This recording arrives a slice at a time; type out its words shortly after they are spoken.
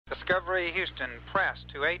Discovery Houston, press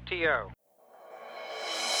to ATO.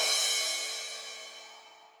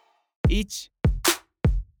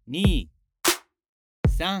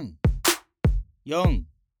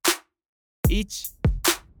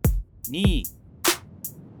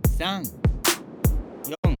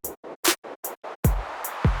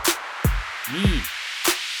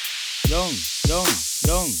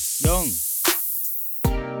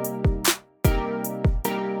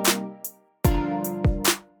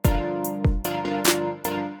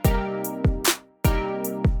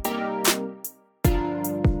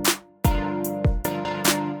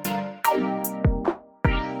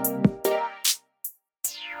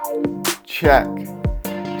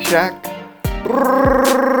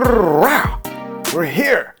 Wow. We're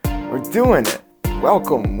here. We're doing it.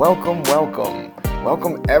 Welcome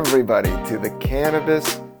everybody to the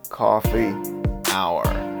Cannabis Coffee Hour.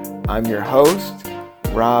 I'm your host,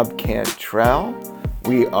 Rob Cantrell.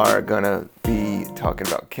 We are going to be talking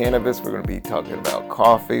about cannabis. We're going to be talking about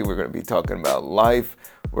coffee. We're going to be talking about life.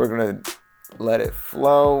 We're going to let it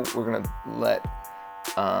flow. We're going to let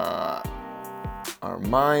our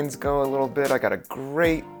minds go a little bit. I got a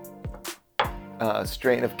great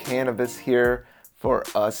strain of cannabis here for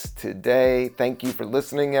us today. Thank you for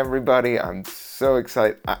listening, everybody. I'm so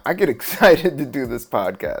excited. I get excited to do this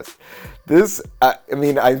podcast.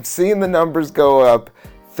 I'm seeing the numbers go up.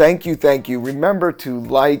 Thank you. Remember to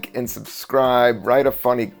like and subscribe. Write a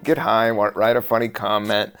funny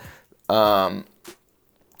comment. Do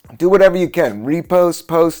whatever you can. Repost,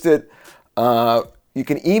 post it. You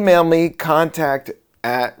can email me,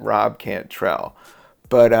 contact@RobCantrell.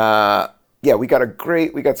 But we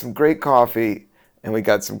got some great coffee and we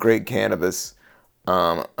got some great cannabis.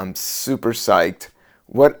 I'm super psyched.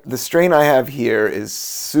 What the strain I have here is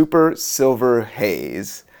Super Silver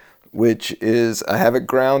Haze, which is I have it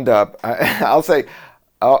ground up.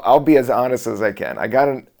 I'll be as honest as I can. I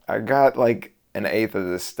got like an eighth of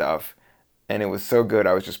this stuff, and it was so good.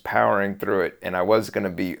 I was just powering through it, and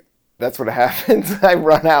that's what happens. I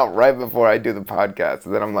run out right before I do the podcast.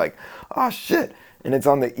 And then I'm like, oh shit. And it's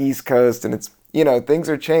on the East Coast and it's, things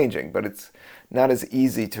are changing, but it's not as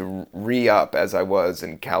easy to re-up as I was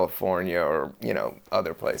in California or,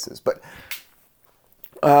 other places. But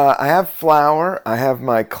I have flower. I have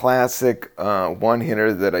my classic one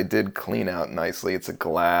hitter that I did clean out nicely. It's a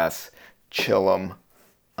glass Chillum.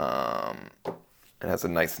 It has a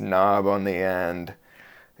nice knob on the end.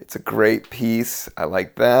 It's a great piece. I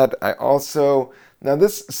like that.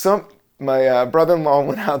 My brother-in-law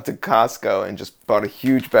went out to Costco and just bought a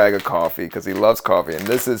huge bag of coffee because he loves coffee. And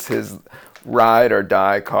this is his ride or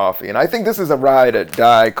die coffee. And I think this is a ride or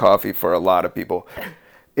die coffee for a lot of people.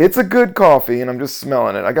 It's a good coffee and I'm just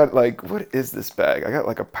smelling it. I got what is this bag? I got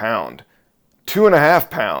like a pound, 2.5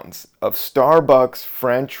 pounds of Starbucks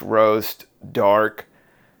French roast, dark,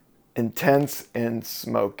 intense and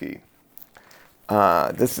smoky.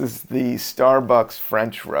 This is the Starbucks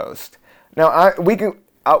French roast. Now,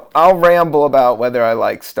 I'll ramble about whether I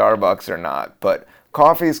like Starbucks or not, but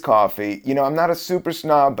coffee is coffee. I'm not a super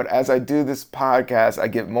snob, but as I do this podcast, I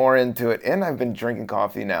get more into it, and I've been drinking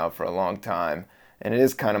coffee now for a long time, and it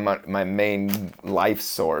is kind of my main life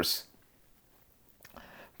source.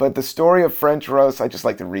 But the story of French roast, I just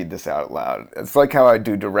like to read this out loud. It's like how I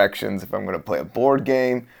do directions if I'm going to play a board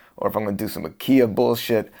game, or if I'm going to do some IKEA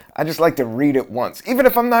bullshit. I just like to read it once, even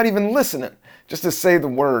if I'm not even listening, just to say the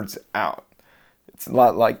words out. It's a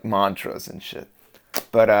lot like mantras and shit.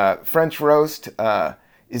 But French roast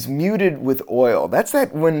is muted with oil. That's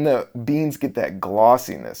when the beans get that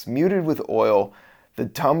glossiness. Muted with oil, the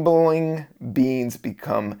tumbling beans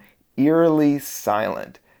become eerily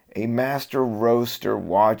silent. A master roaster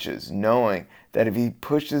watches, knowing that if he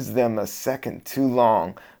pushes them a second too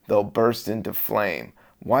long, they'll burst into flame.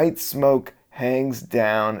 White smoke hangs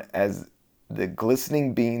down as the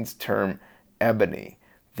glistening beans turn ebony.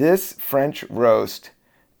 This French roast,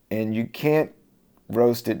 and you can't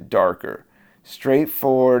roast it darker.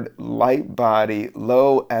 Straightforward, light body,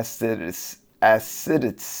 low acidity. That's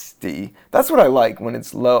what I like when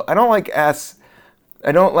it's low. I don't like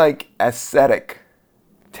aesthetic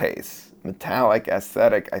taste. Metallic,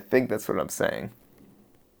 aesthetic. I think that's what I'm saying.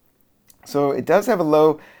 So it does have a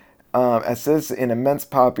low acidity and immense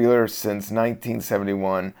popular since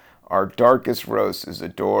 1971. Our darkest roast is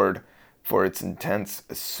adored for its intense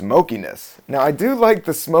smokiness. Now, I do like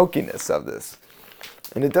the smokiness of this.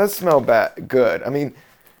 And it does smell good. I mean,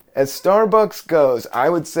 as Starbucks goes, I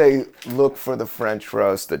would say look for the French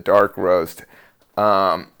roast, the dark roast.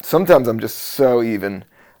 Sometimes I'm just so even.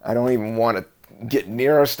 I don't even want to get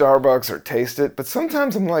near a Starbucks or taste it. But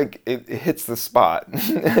sometimes I'm like, it hits the spot.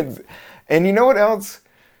 And you know what else?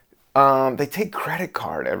 They take credit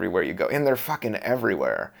card everywhere you go, and they're fucking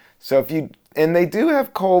everywhere. So and they do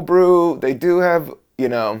have cold brew, they do have,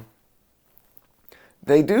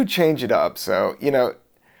 they do change it up. So,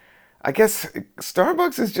 I guess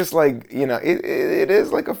Starbucks is just like, it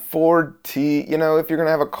is like a Ford T. If you're going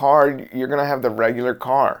to have a car, you're going to have the regular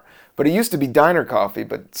car. But it used to be diner coffee,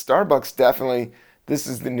 but Starbucks definitely, this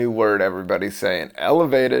is the new word everybody's saying,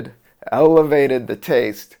 elevated the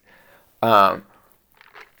taste. But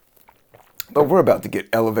we're about to get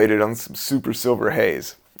elevated on some super silver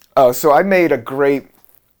haze. So I made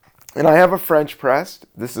and I have a French press.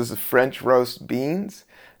 This is a French roast beans.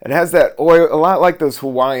 It has that oil, a lot like those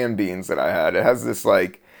Hawaiian beans that I had. It has this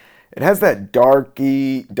it has that dark,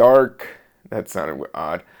 that sounded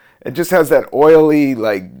odd. It just has that oily,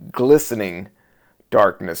 glistening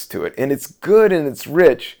darkness to it. And it's good and it's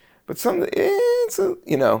rich, but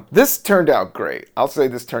this turned out great. I'll say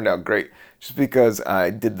this turned out great just because I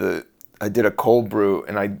did a cold brew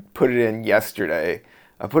and I put it in yesterday.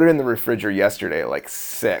 I put it in the refrigerator yesterday at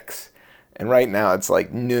 6. And right now it's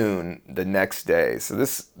noon the next day. So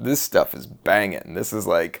this stuff is banging. This is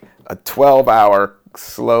like a 12-hour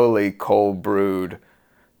slowly cold brewed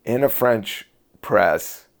in a French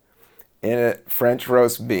press, in a French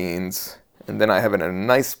roast beans. And then I have it in a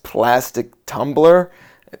nice plastic tumbler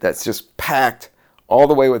that's just packed all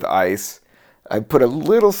the way with ice. I put a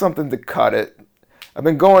little something to cut it. I've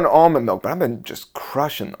been going almond milk, but I've been just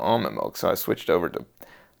crushing almond milk. So I switched over to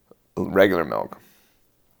regular milk.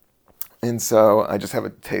 And so I just have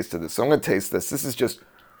a taste of this. So I'm going to taste this. This is just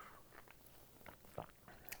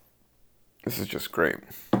great.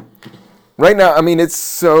 Right now, I mean, it's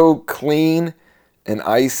so clean and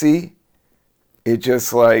icy. It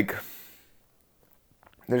just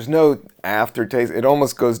there's no aftertaste. It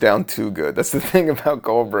almost goes down too good. That's the thing about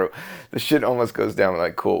cold brew. The shit almost goes down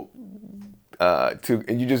and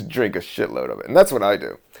you just drink a shitload of it. And that's what I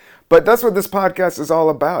do. But that's what this podcast is all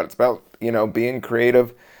about. It's about, being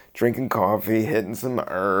creative, drinking coffee, hitting some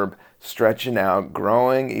herb, stretching out,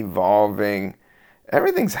 growing, evolving.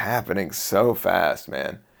 Everything's happening so fast,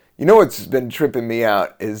 man. You know what's been tripping me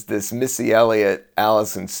out is this Missy Elliott,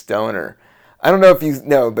 Allison Stoner. I don't know if you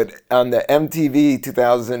know, but on the MTV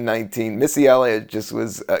 2019, Missy Elliott just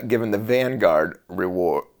was given the Vanguard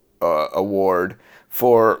Award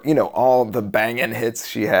for, all the banging hits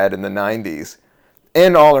she had in the 90s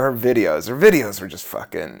and all her videos. Her videos were just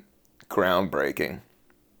fucking groundbreaking.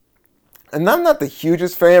 And I'm not the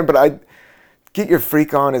hugest fan, but Get Your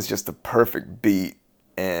Freak On is just a perfect beat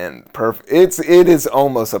and it is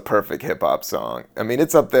almost a perfect hip hop song. I mean,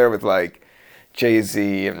 it's up there with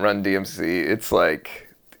Jay-Z and Run DMC. It's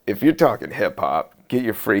if you're talking hip hop, Get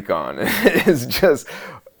Your Freak On is just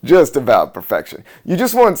about perfection. You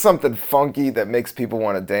just want something funky that makes people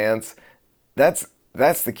want to dance. That's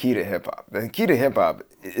the key to hip hop. The key to hip hop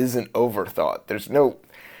isn't overthought.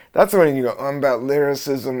 That's when you go, I'm about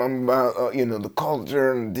lyricism, I'm about, the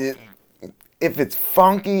culture. And if it's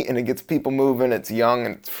funky and it gets people moving, it's young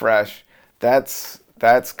and it's fresh, that's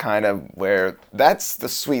kind of that's the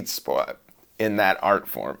sweet spot in that art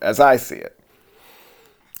form, as I see it.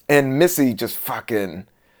 And Missy just fucking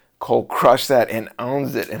cold crushed that and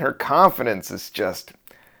owns it. And her confidence is just,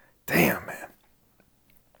 damn, man.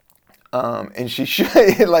 And she should,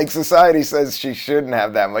 society says she shouldn't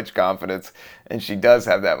have that much confidence, and she does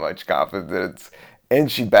have that much confidence,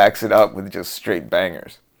 and she backs it up with just straight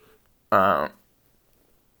bangers. But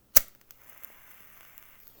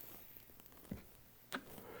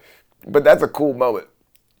that's a cool moment.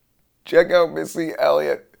 Check out Missy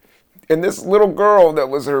Elliott and this little girl that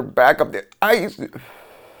was her backup. I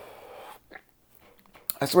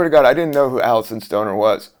swear to God, I didn't know who Allison Stoner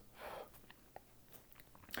was.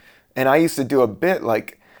 And I used to do a bit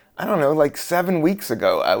 7 weeks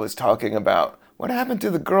ago, I was talking about what happened to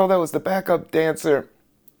the girl that was the backup dancer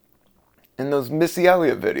in those Missy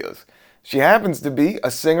Elliott videos. She happens to be a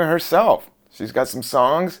singer herself. She's got some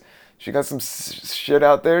songs. She got some shit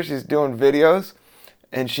out there. She's doing videos.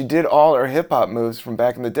 And she did all her hip-hop moves from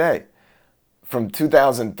back in the day, from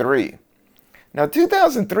 2003. Now,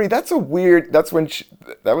 2003,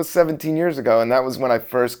 that was 17 years ago, and that was when I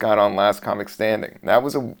first got on Last Comic Standing.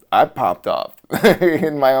 I popped off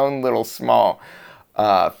in my own little small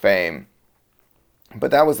fame.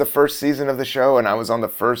 But that was the first season of the show, and I was on the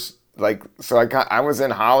first, I was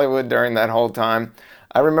in Hollywood during that whole time.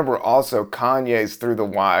 I remember also Kanye's Through the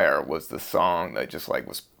Wire was the song that just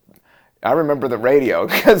I remember the radio,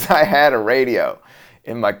 because I had a radio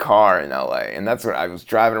in my car in LA, and that's what I was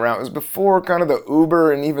driving around. It was before kind of the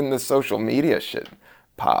Uber and even the social media shit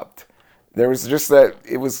popped. There was just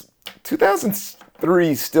it was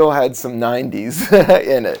 2003 still had some 90s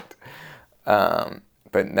in it.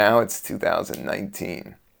 But now it's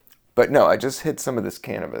 2019. But no, I just hit some of this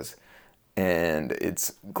cannabis, and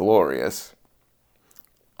it's glorious.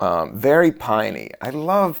 Very piney. I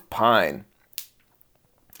love pine.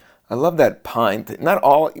 I love that pine thing. Not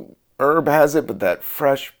all herb has it, but that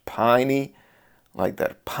fresh piney, like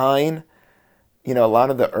that pine. You know, a lot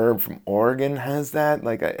of the herb from Oregon has that.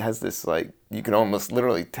 Like, it has this, like, you can almost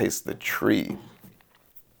literally taste the tree.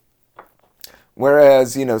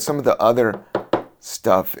 Whereas, you know, some of the other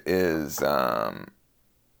stuff is,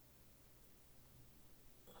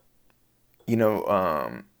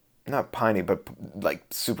 not piney, but like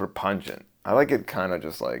super pungent. I like it kind of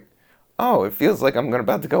just like, oh, it feels like I'm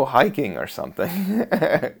about to go hiking or something.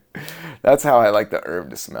 That's how I like the herb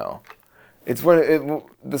to smell. It's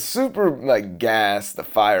the super like gas, the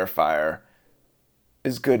fire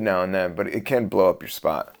is good now and then, but it can blow up your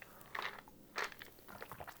spot.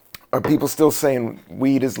 Are people still saying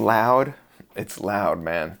weed is loud? It's loud,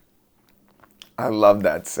 man. I love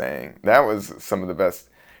that saying. That was some of the best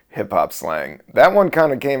hip-hop slang. That one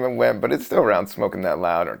kind of came and went, but it's still around, smoking that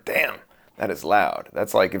loud, or damn, that is loud.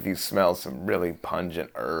 That's like if you smell some really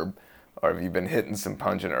pungent herb, or if you've been hitting some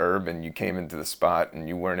pungent herb and you came into the spot and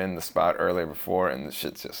you weren't in the spot earlier before and the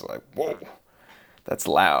shit's just like, whoa, that's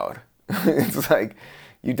loud. It's like,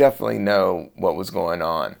 you definitely know what was going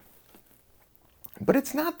on. But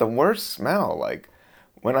it's not the worst smell. Like,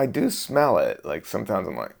 when I do smell it, like, sometimes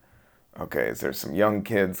I'm like, okay, is there some young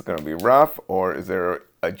kids going to be rough, or is there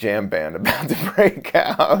a jam band about to break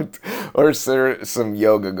out, or is there some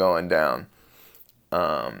yoga going down?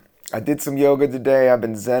 I did some yoga today. I've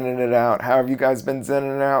been zenning it out. How have you guys been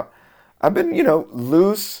zenning it out? I've been,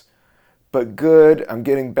 loose, but good. I'm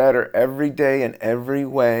getting better every day in every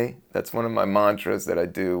way. That's one of my mantras that I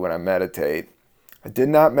do when I meditate. I did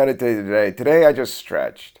not meditate today. Today I just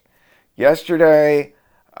stretched. Yesterday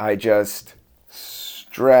I just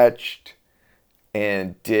stretched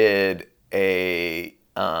and did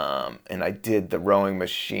and I did the rowing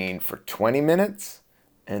machine for 20 minutes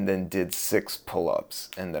and then did 6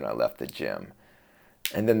 pull-ups and then I left the gym.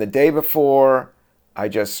 And then the day before I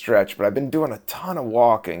just stretched, but I've been doing a ton of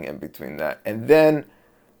walking in between that. And then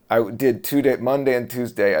I did 2 days, Monday and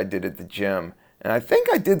Tuesday I did at the gym. And I think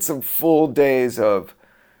I did some full days of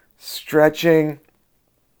stretching,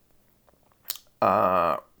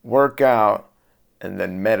 workout, and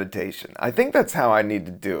then meditation. I think that's how I need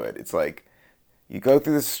to do it. It's like you go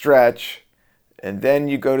through the stretch, and then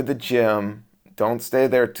you go to the gym. Don't stay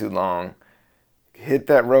there too long. Hit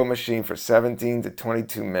that row machine for 17 to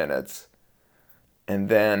 22 minutes. And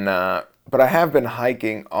then, but I have been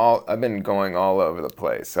hiking I've been going all over the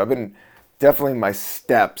place. I've been definitely my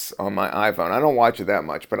steps on my iPhone. I don't watch it that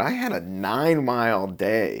much, but I had a 9-mile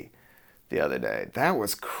day the other day. That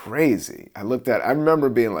was crazy. I remember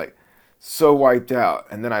being like so wiped out.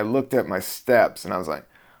 And then I looked at my steps and I was like,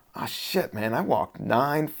 oh shit, man, I walked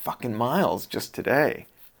 9 fucking miles just today.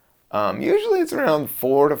 Usually it's around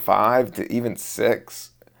 4 to 5 to even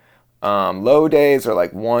 6. Low days are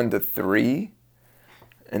like 1 to 3.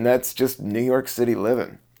 And that's just New York City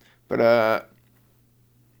living. But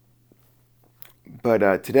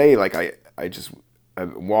today, like I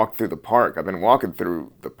walked through the park. I've been walking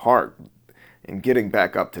through the park and getting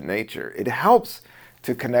back up to nature. It helps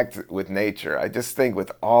to connect with nature. I just think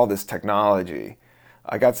with all this technology,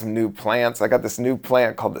 I got some new plants. I got this new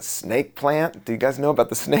plant called the snake plant. Do you guys know about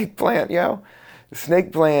the snake plant, yo? The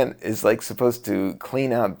snake plant is like supposed to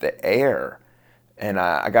clean out the air. And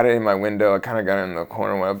I got it in my window. I kind of got it in the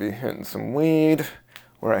corner where I'll be hitting some weed,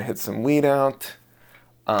 where I hit some weed out.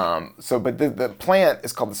 But the plant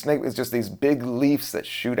is called the snake. It's just these big leaves that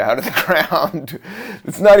shoot out of the ground.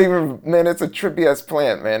 It's not even, man, it's a trippy ass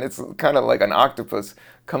plant, man. It's kind of like an octopus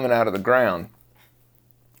coming out of the ground.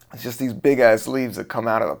 It's just these big ass leaves that come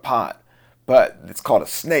out of the pot. But it's called a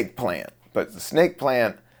snake plant. But the snake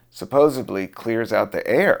plant supposedly clears out the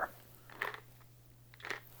air.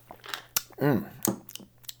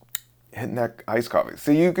 Hitting that iced coffee.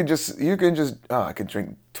 So you can just, I could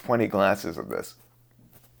drink 20 glasses of this.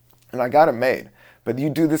 And I got it made. But you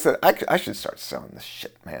do this, I should start selling this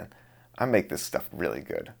shit, man. I make this stuff really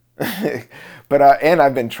good. And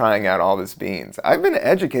I've been trying out all these beans. I've been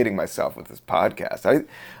educating myself with this podcast.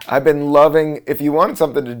 I've been loving, if you want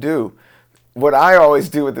something to do, what I always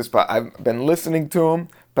do with this podcast, I've been listening to them,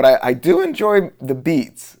 but I do enjoy the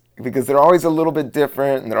beats because they're always a little bit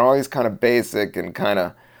different and they're always kind of basic and kind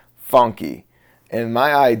of funky. And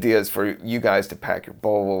my idea is for you guys to pack your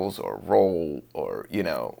bowls or roll or,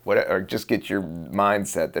 whatever, or just get your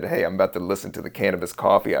mindset that, hey, I'm about to listen to the Cannabis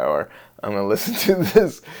Coffee Hour. I'm going to listen to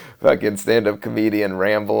this fucking stand-up comedian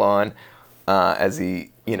ramble on as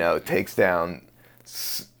he takes down,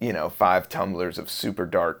 5 tumblers of super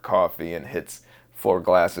dark coffee and hits 4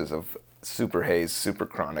 glasses of super haze, super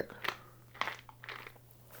chronic,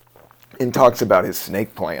 and talks about his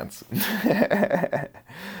snake plants.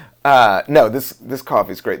 No, this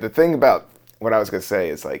coffee's great. The thing about what I was going to say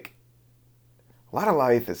is, like, a lot of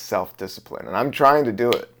life is self-discipline, and I'm trying to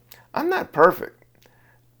do it. I'm not perfect.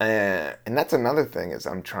 And that's another thing, is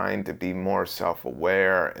I'm trying to be more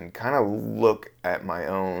self-aware and kind of look at my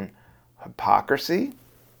own hypocrisy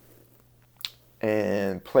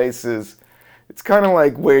and places. It's kind of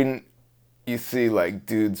like when you see, like,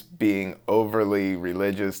 dudes being overly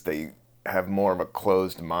religious, they have more of a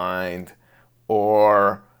closed mind,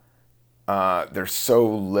 or they're so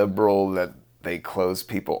liberal that they close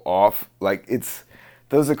people off. Like, it's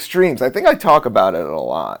those extremes. I think I talk about it a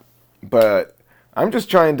lot, but I'm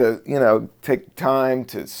just trying to, take time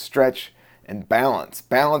to stretch and balance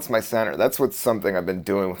my center. That's what's something I've been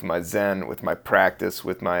doing with my Zen, with my practice,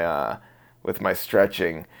 with my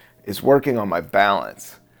stretching, is working on my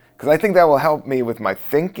balance. Because I think that will help me with my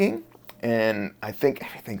thinking, and I think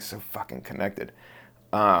everything's so fucking connected.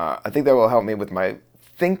 I think that will help me with my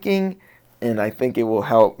thinking, and I think it will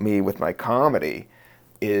help me with my comedy,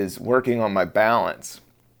 is working on my balance.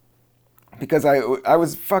 Because I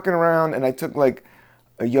was fucking around, and I took, like,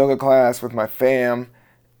 a yoga class with my fam,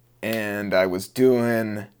 and I was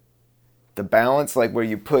doing the balance, like where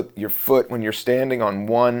you put your foot, when you're standing on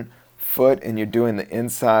one foot and you're doing the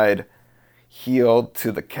inside heel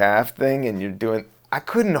to the calf thing, and I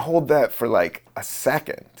couldn't hold that for like a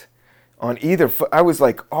second on either foot. I was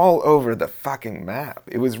like all over the fucking map.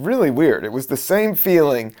 It was really weird. It was the same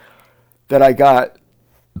feeling that I got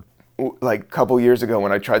like a couple years ago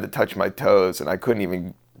when I tried to touch my toes and I couldn't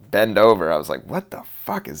even bend over. I was like, what the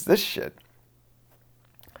fuck is this shit?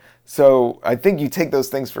 So I think you take those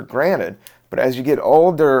things for granted, but as you get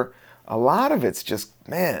older, a lot of it's just,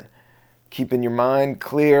 man, keeping your mind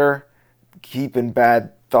clear, keeping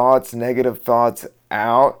bad thoughts, negative thoughts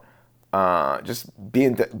out, just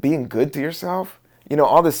being good to yourself.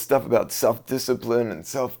 All this stuff about self-discipline and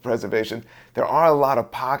self-preservation, there are a lot of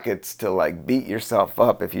pockets to like beat yourself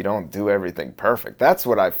up if you don't do everything perfect. That's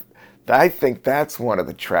what I think that's one of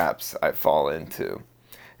the traps I fall into,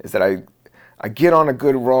 is that I get on a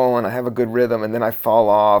good roll and I have a good rhythm, and then I fall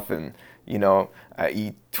off, and I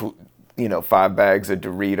eat 5 bags of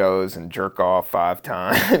Doritos and jerk off 5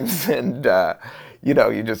 times, and you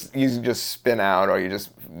just spin out, or you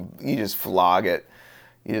just flog it,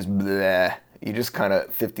 you just bleh, you just kind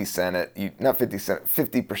of 50% it, not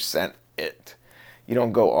 50% it. You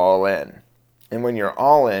don't go all in. And when you're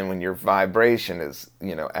all in, when your vibration is,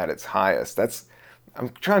 at its highest, I'm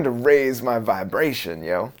trying to raise my vibration,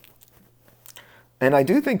 And I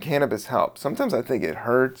do think cannabis helps. Sometimes I think it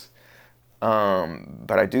hurts,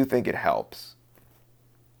 but I do think it helps.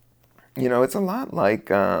 It's a lot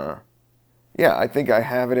like, I think I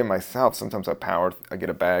have it in myself. Sometimes I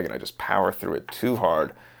get a bag and I just power through it too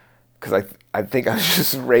hard, because I think I was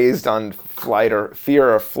just raised on fear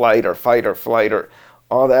or flight, or fight or flight, or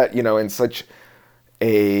all that, in such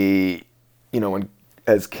a,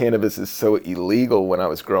 as cannabis is so illegal when I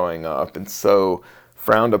was growing up, and so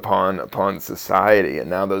frowned upon society, and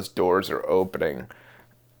now those doors are opening,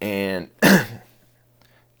 and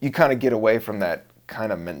you kind of get away from that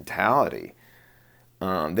kind of mentality.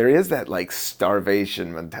 There is that like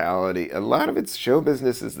starvation mentality. A lot of its show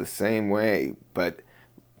business is the same way, but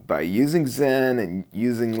by using Zen and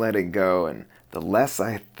using letting go, and the less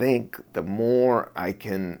I think, the more I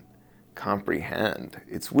can comprehend.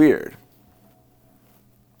 It's weird.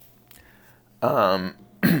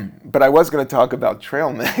 But I was going to talk about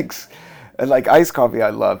trail mix. And like iced coffee I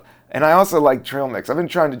love. And I also like trail mix. I've been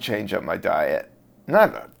trying to change up my diet.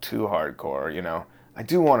 Not too hardcore, I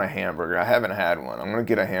do want a hamburger. I haven't had one. I'm going to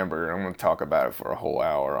get a hamburger. I'm going to talk about it for a whole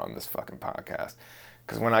hour on this fucking podcast.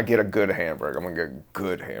 Because when I get a good hamburger, I'm going to get a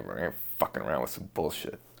good hamburger. I ain't fucking around with some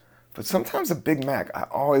bullshit. But sometimes a Big Mac. I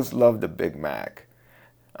always loved a Big Mac.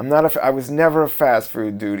 I was never a fast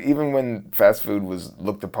food dude. Even when fast food was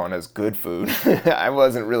looked upon as good food, I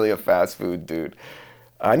wasn't really a fast food dude.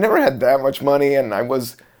 I never had that much money, and I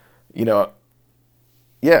was,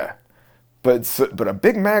 yeah. But a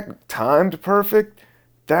Big Mac timed perfect,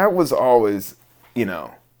 that was always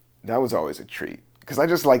a treat. Because I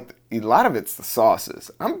just like, a lot of it's the sauces.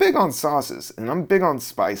 I'm big on sauces, and I'm big on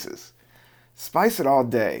spices. Spice it all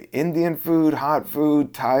day. Indian food, hot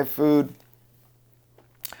food, Thai food.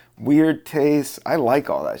 Weird tastes. I like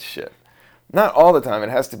all that shit. Not all the time. It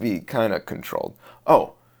has to be kind of controlled.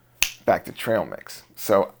 Oh, back to trail mix.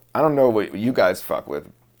 So I don't know what you guys fuck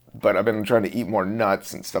with, but I've been trying to eat more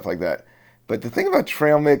nuts and stuff like that. But the thing about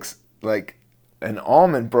trail mix, like, an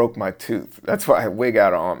almond broke my tooth. That's why I wig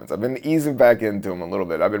out of almonds. I've been easing back into them a little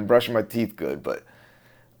bit. I've been brushing my teeth good, but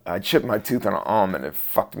I chipped my tooth on an almond. It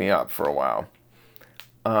fucked me up for a while.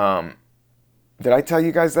 Did I tell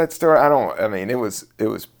you guys that story? I mean, it was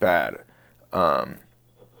bad.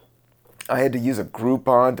 I had to use a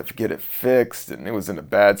Groupon to get it fixed, and it was in a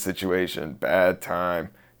bad situation, bad time.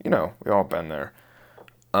 You know, we all been there.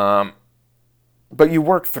 But you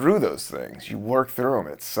work through those things. You work through them.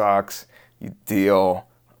 It sucks. You deal.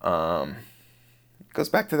 It goes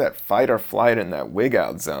back to that fight or flight in that wig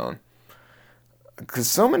out zone. Because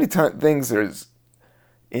so many things are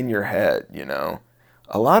in your head, you know.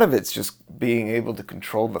 A lot of it's just being able to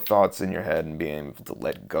control the thoughts in your head and being able to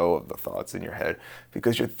let go of the thoughts in your head.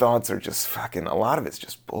 Because your thoughts are just fucking, a lot of it's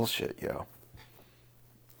just bullshit, yo.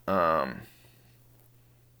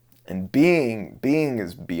 And being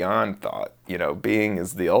is beyond thought. You know, being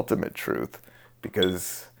is the ultimate truth.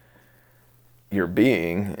 Because you're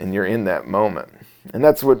being and you're in that moment. And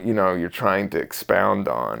that's what, you know, you're trying to expound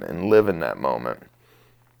on and live in that moment.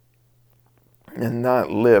 And not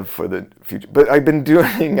live for the future. But I've been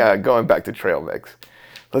doing, going back to trail mix.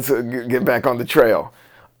 Let's get back on the trail.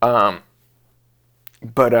 I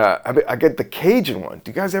get the Cajun one.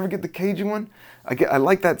 Do you guys ever get the Cajun one? I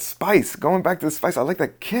like that spice. Going back to the spice, I like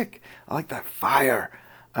that kick. I like that fire.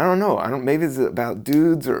 I don't know. Maybe it's about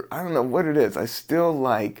dudes or I don't know what it is. I still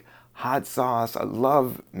like hot sauce. I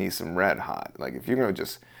love me some Red Hot. Like if you're gonna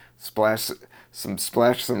just splash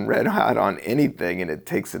some Red Hot on anything and it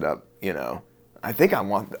takes it up, you know. I think I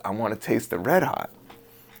want to taste the Red Hot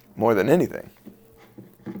more than anything.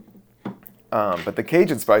 But the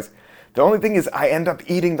Cajun spice, the only thing is I end up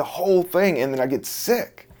eating the whole thing and then I get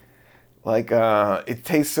sick. Like it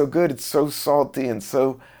tastes so good, it's so salty and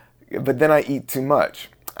but then I eat too much.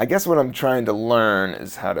 I guess what I'm trying to learn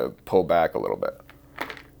is how to pull back a little bit.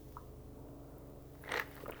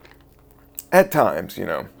 At times, you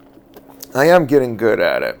know, I am getting good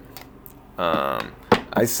at it.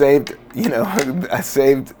 I saved,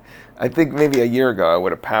 I think maybe a year ago I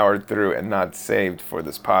would have powered through and not saved for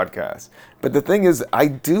this podcast. But the thing is, I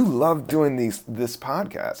do love doing this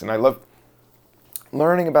podcast, and I love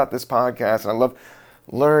learning about this podcast, and I love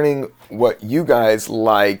learning what you guys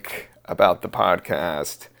like about the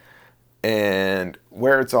podcast and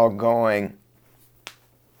where it's all going.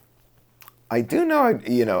 I do know,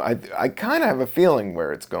 I kind of have a feeling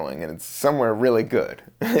where it's going, and it's somewhere really good.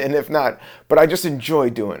 And if not, but I just enjoy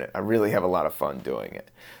doing it. I really have a lot of fun doing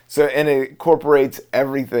it. So, and it incorporates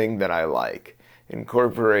everything that I like. It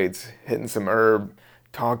incorporates hitting some herb,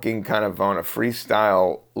 talking kind of on a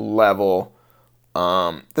freestyle level.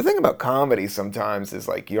 The thing about comedy sometimes is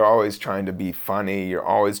like you're always trying to be funny. You're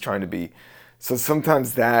always trying to be, so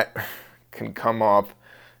sometimes that can come off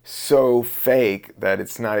so fake that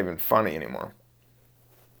it's not even funny anymore.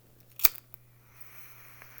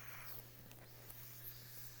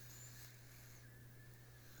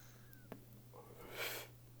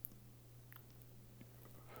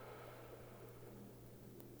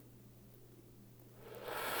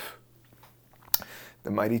 The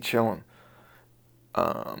Mighty Chillin'.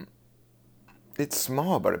 It's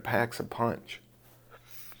small, but it packs a punch.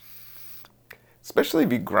 Especially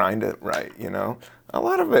if you grind it right, you know. A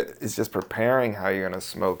lot of it is just preparing how you're going to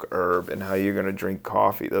smoke herb and how you're going to drink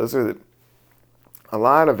coffee. A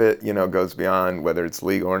lot of it, you know, goes beyond whether it's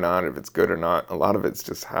legal or not, if it's good or not. A lot of it's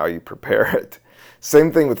just how you prepare it.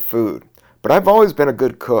 Same thing with food. But I've always been a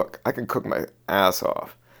good cook. I can cook my ass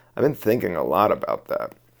off. I've been thinking a lot about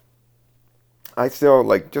that. I still,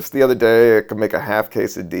 like, just the other day, I could make a half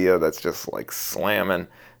quesadilla that's just, like, slamming.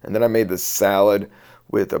 And then I made this salad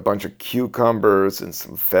with a bunch of cucumbers and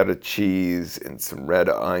some feta cheese and some red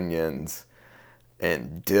onions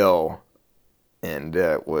and dill. And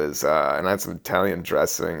it was, and I had some Italian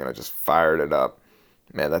dressing, and I just fired it up.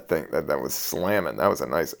 Man, that was slamming. That was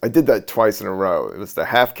I did that twice in a row. It was the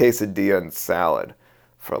half quesadilla and salad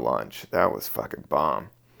for lunch. That was fucking bomb.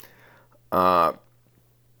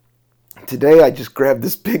 Today I just grabbed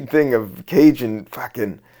this big thing of Cajun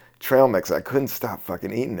fucking trail mix. I couldn't stop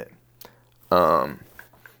fucking eating it.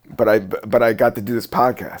 But I got to do this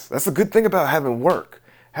podcast. That's the good thing about having work,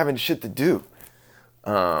 having shit to do.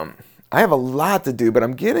 I have a lot to do, but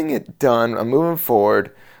I'm getting it done. I'm moving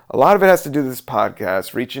forward. A lot of it has to do with this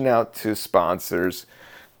podcast, reaching out to sponsors.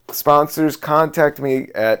 Sponsors, contact me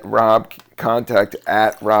at contact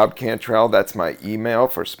at Rob Cantrell. That's my email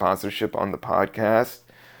for sponsorship on the podcast.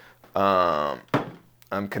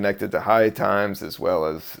 I'm connected to High Times as well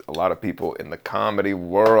as a lot of people in the comedy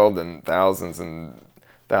world and thousands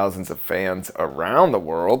of fans around the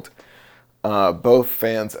world. both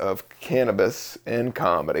fans of cannabis and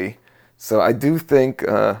comedy. So I do think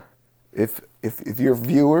if your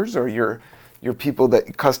viewers or your people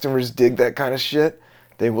that customers dig that kind of shit,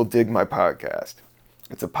 they will dig my podcast.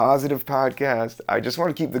 It's a positive podcast. I just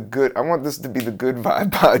want to keep the good. I want this to be the good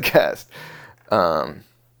vibe podcast.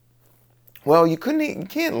 Well, you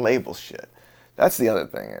can't label shit. That's the other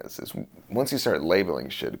thing is once you start labeling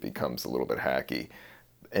shit, it becomes a little bit hacky.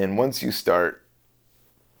 And once you start,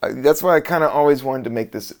 that's why I kind of always wanted to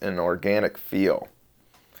make this an organic feel.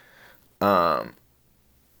 But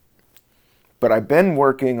I've been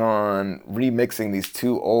working on remixing these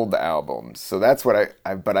 2 old albums. So that's what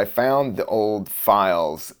but I found the old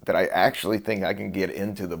files that I actually think I can get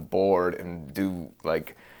into the board and do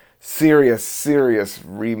like serious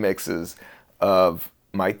remixes of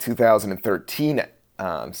my 2013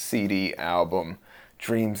 CD album,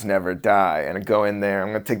 Dreams Never Die. And I go in there,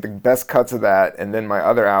 I'm going to take the best cuts of that, and then my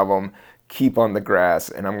other album, Keep on the Grass,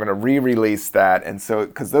 and I'm going to re-release that. And so,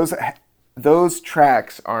 because those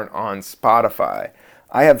tracks aren't on Spotify.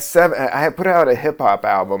 I had put out a hip-hop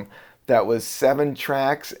album that was 7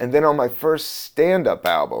 tracks, and then on my first stand-up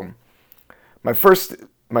album, my first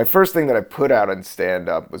thing that I put out in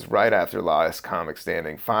stand-up was right after Last Comic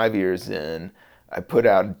Standing, 5 years in. I put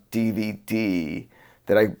out a DVD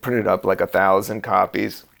that I printed up like 1,000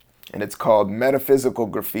 copies, and it's called Metaphysical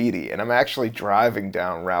Graffiti, and I'm actually driving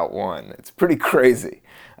down Route 1. It's pretty crazy.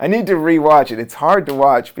 I need to rewatch it. It's hard to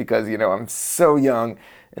watch because, I'm so young,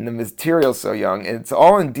 and the material's so young, and it's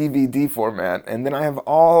all in DVD format, and then I have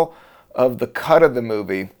all of the cut of the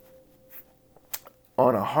movie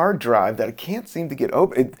on a hard drive that I can't seem to get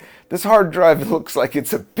open. This hard drive looks like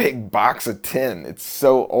it's a big box of tin. It's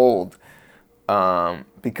so old.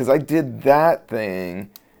 Because I did that thing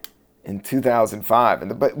in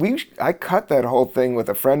 2005. But I cut that whole thing with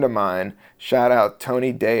a friend of mine. Shout out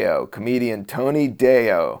Tony Deo, comedian Tony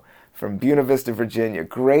Deo from Buena Vista, Virginia.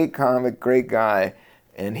 Great comic, great guy.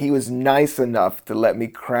 And he was nice enough to let me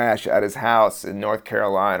crash at his house in North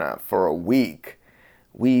Carolina for a week.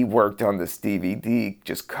 We worked on this DVD,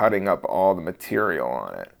 just cutting up all the material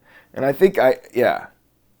on it. And I think I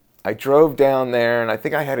drove down there, and I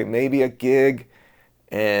think I had maybe a gig,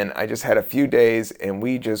 and I just had a few days, and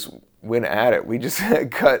we just went at it. We just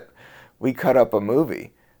cut up a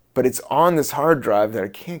movie. But it's on this hard drive that I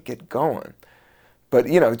can't get going. But,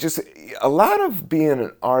 just a lot of being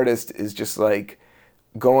an artist is just like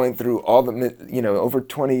going through all the, over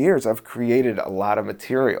 20 years, I've created a lot of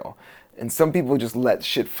material. And some people just let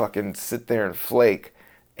shit fucking sit there and flake.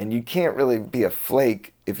 And you can't really be a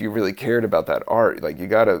flake if you really cared about that art. Like, you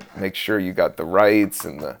got to make sure you got the rights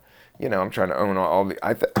and the, I'm trying to own all the,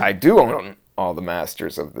 I do own all the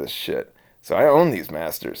masters of this shit. So I own these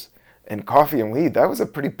masters. And Coffee and Weed, that was a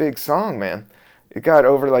pretty big song, man. It got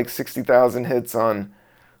over like 60,000 hits on,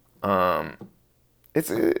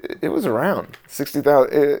 it was around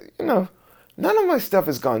 60,000, none of my stuff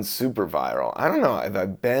has gone super viral. I don't know, have I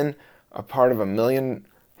been a part of a 1 million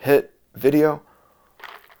hit video?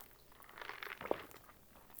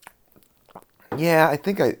 Yeah, I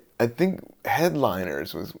think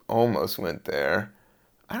Headliners almost went there.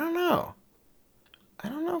 I don't know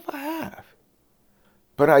if I have.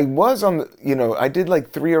 But I was on the, I did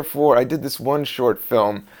like 3 or 4. I did this one short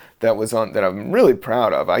film that I'm really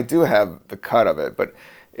proud of. I do have the cut of it, but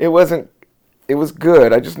it was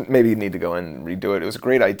good. I just maybe need to go and redo it. It was a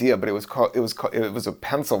great idea, but it was a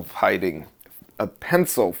pencil fighting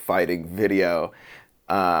video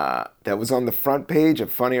that was on the front page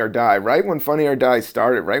of Funny or Die. Right when Funny or Die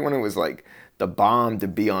started, right when it was like the bomb to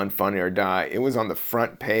be on Funny or Die, it was on the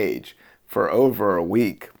front page for over a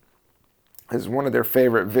week. It was one of their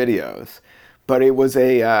favorite videos, but it was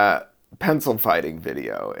a pencil fighting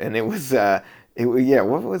video, and it was what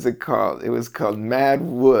was it called? It was called Mad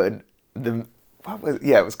Wood. It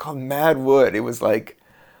was called Mad Wood. It was like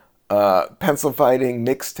pencil fighting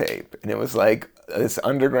mixtape, and it was like this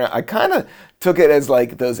underground. I kind of took it as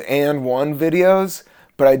like those And One videos,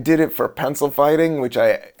 but I did it for pencil fighting, which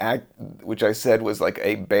I said was like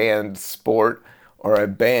a banned sport or a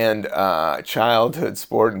banned childhood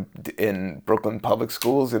sport in Brooklyn public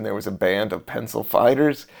schools, and there was a band of pencil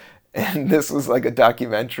fighters, and this was like a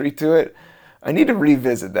documentary to it. I need to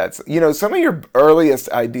revisit that. Some of your earliest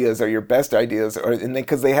ideas are your best ideas,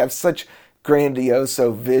 because they have such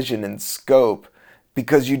grandioso vision and scope,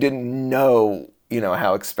 because you didn't know,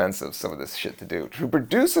 how expensive some of this shit to do. To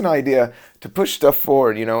produce an idea, to push stuff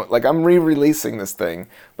forward, like I'm re-releasing this thing,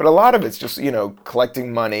 but a lot of it's just,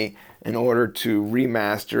 collecting money in order to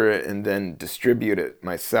remaster it and then distribute it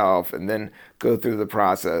myself, and then go through the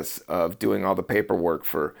process of doing all the paperwork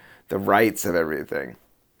for the rights of everything.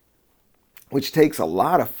 which takes a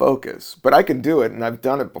lot of focus, but I can do it and I've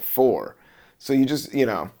done it before. So you just, you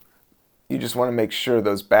just want to make sure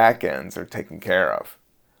those back ends are taken care of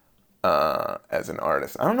as an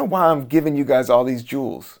artist. I don't know why I'm giving you guys all these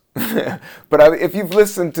jewels, but if you've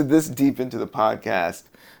listened to this deep into the podcast,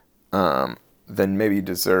 then maybe you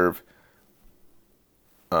deserve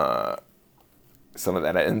some of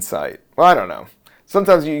that insight. Well, I don't know.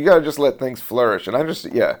 Sometimes you gotta just let things flourish, and I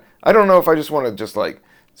don't know if I just want to just like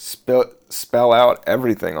spell out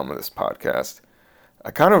everything on this podcast.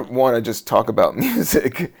 I kind of want to just talk about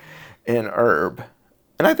music and herb,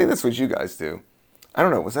 and I think that's what you guys do. I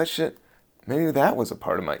don't know, was that shit? Maybe that was a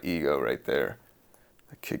part of my ego right there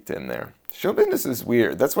that kicked in there. Show business is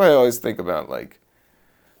weird. That's why I always think about like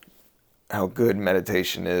how good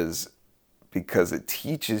meditation is, because it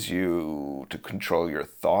teaches you to control your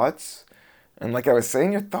thoughts. And like I was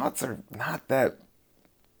saying, your thoughts are not that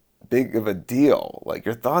big of a deal. Like,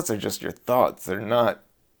 your thoughts are just your thoughts. They're not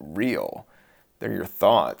real. They're your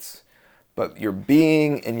thoughts. But your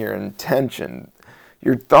being and your intention,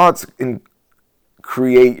 your thoughts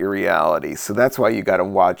create your reality. So that's why you got to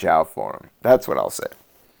watch out for them. That's what I'll say.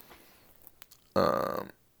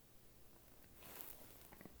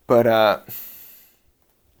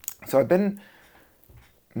 So I've been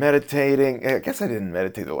meditating. I guess I didn't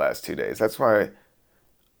meditate the last 2 days. That's why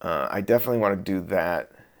I definitely want to do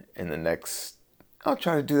that in the next. I'll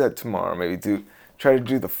try to do that tomorrow. Maybe try to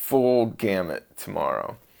do the full gamut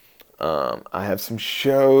tomorrow. I have some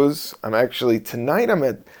shows. Tonight I'm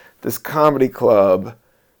at this comedy club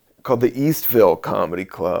called the Eastville Comedy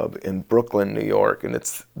Club in Brooklyn, New York, and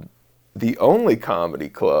it's the only comedy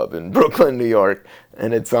club in Brooklyn, New York,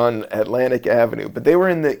 and it's on Atlantic Avenue. But they were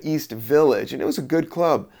in the East Village, and it was a good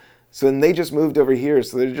club. So then they just moved over here,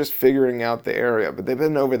 so they're just figuring out the area. But they've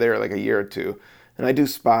been over there like a year or two, and I do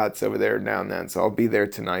spots over there now and then, so I'll be there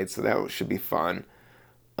tonight, so that should be fun.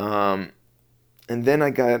 And then I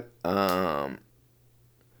got, I'm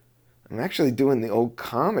actually doing the old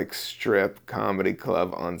comic strip comedy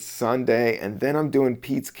club on Sunday, and then I'm doing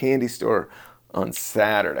Pete's Candy Store on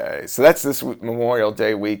Saturday. So that's this Memorial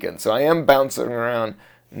Day weekend. So I am bouncing around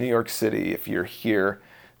New York City if you're here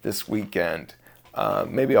this weekend.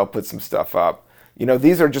 Maybe I'll put some stuff up.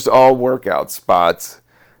 These are just all workout spots.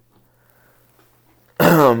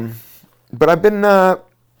 But I've been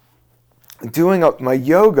doing my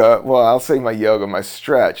yoga. Well, I'll say my yoga, my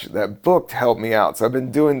stretch. That book helped me out. So I've been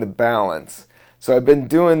doing the balance. So I've been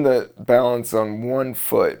doing the balance on one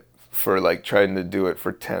foot for like trying to do it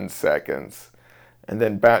for 10 seconds. And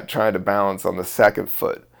then trying to balance on the second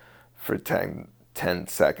foot for 10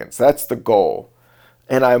 seconds. That's the goal.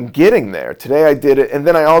 And I'm getting there. Today I did it. And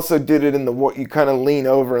then I also did it in you kind of lean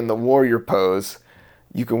over in the warrior pose.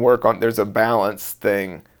 You can work on, there's a balance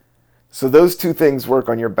thing. So those two things work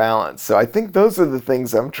on your balance. So I think those are the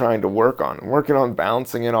things I'm trying to work on. I'm working on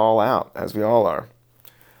balancing it all out, as we all are.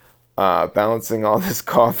 Balancing all this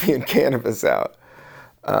coffee and cannabis out.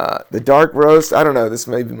 The dark roast, I don't know, this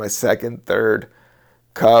may be my second, third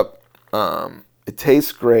cup. It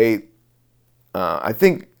tastes great. I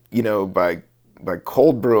think, by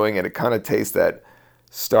cold brewing it kind of tastes that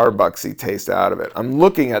Starbucksy taste out of it. I'm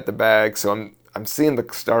looking at the bag, so I'm seeing the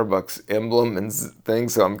Starbucks emblem and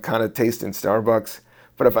things, so I'm kind of tasting Starbucks.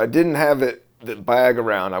 But if I didn't have the bag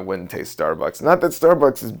around, I wouldn't taste Starbucks. Not that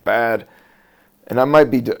Starbucks is bad, and I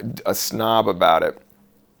might be a snob about it.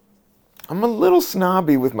 I'm a little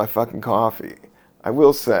snobby with my fucking coffee, I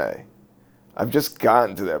will say. I've just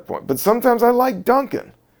gotten to that point. But sometimes I like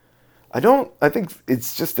Dunkin'. I think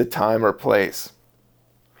it's just the time or place.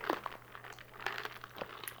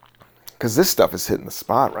 Because this stuff is hitting the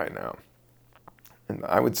spot right now. And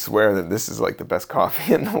I would swear that this is like the best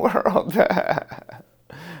coffee in the world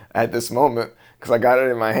at this moment. Because I got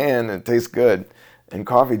it in my hand and it tastes good. And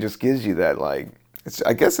coffee just gives you that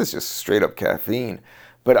I guess it's just straight up caffeine.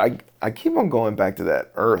 But I keep on going back to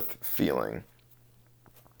that earth feeling.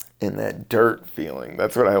 And that dirt feeling.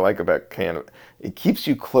 That's what I like about cannabis. It keeps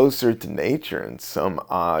you closer to nature in some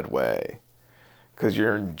odd way. Because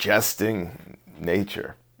you're ingesting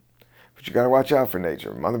nature. But you gotta watch out for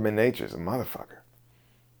nature. Mother Nature's a motherfucker.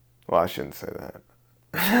 Well, I shouldn't say that.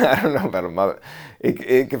 I don't know about a mother.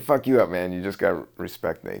 It can fuck you up, man. You just gotta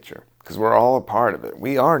respect nature. Because we're all a part of it.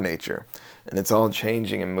 We are nature. And it's all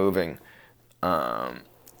changing and moving. And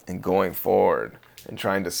going forward. And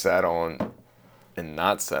trying to settle and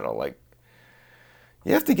not settle.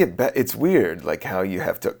 You have to get better. It's weird, how you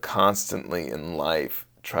have to constantly in life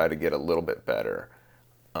try to get a little bit better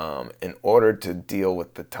in order to deal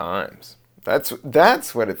with the times.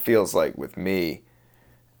 That's what it feels like with me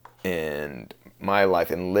in my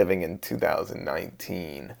life and living in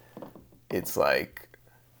 2019 it's like,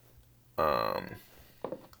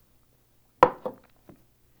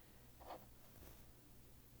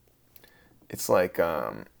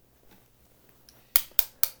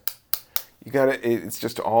 it's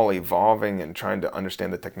just all evolving and trying to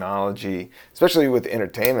understand the technology, especially with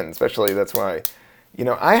entertainment. Especially that's why,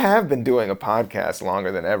 I have been doing a podcast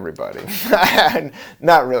longer than everybody.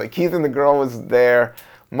 Not really. Keith and the Girl was there.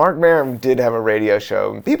 Mark Maron did have a radio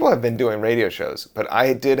show. People have been doing radio shows, but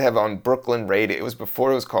I did have on Brooklyn Radio. It was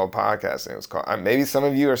before it was called podcasting. It was called. Maybe some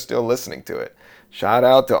of you are still listening to it. Shout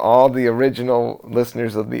out to all the original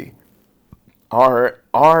listeners of the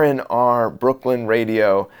R&R Brooklyn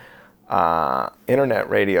Radio internet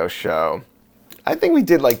radio show. I think we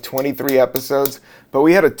did like 23 episodes, but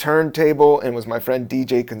we had a turntable, and it was my friend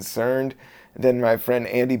DJ Concerned, and then my friend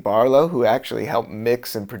Andy Barlow, who actually helped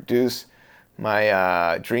mix and produce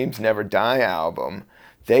my Dreams Never Die album.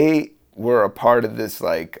 They were a part of this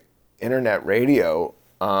like internet radio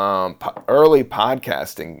early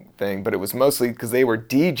podcasting thing, but it was mostly because they were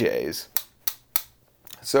DJs.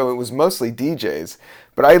 So it was mostly DJs.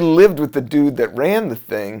 But I lived with the dude that ran the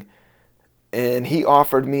thing, and he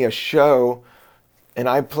offered me a show, and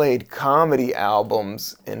I played comedy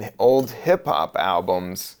albums and old hip-hop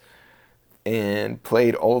albums and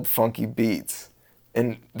played old funky beats.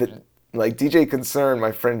 And like DJ Concern,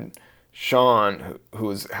 my friend Sean, who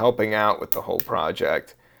was helping out with the whole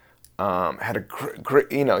project, had a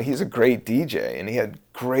great, he's a great DJ, and he had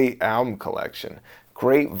great album collection,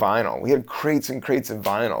 great vinyl. We had crates and crates of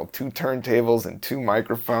vinyl, 2 turntables and 2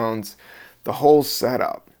 microphones, the whole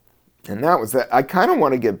setup. And that was that. I kind of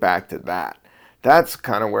want to get back to that. That's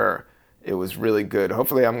kind of where it was really good.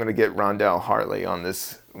 Hopefully I'm going to get Rondell Hartley on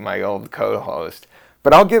this, my old co-host.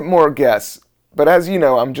 But I'll get more guests. But as you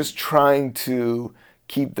know, I'm just trying to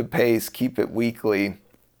keep the pace, keep it weekly.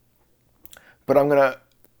 But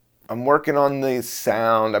I'm working on the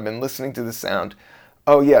sound. I've been listening to the sound.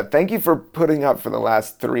 Oh yeah, thank you for putting up for the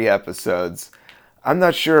last 3 episodes. I'm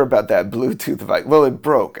not sure about that Bluetooth device. Well, it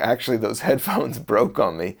broke. Actually, those headphones broke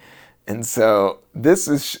on me. And so this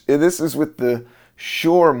is with the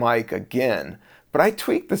Shure mic again. But I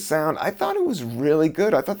tweaked the sound. I thought it was really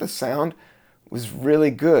good. I thought the sound was really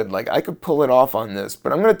good. Like, I could pull it off on this.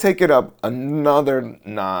 But I'm going to take it up another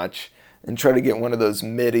notch and try to get one of those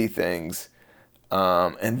MIDI things.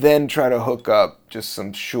 And then try to hook up just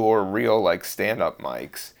some Shure real, like, stand-up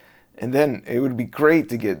mics. And then it would be great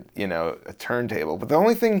to get, a turntable. But the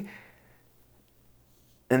only thing...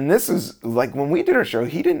 And this is, like, when we did our show,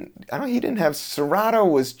 he didn't have... Serato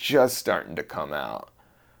was just starting to come out.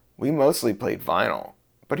 We mostly played vinyl.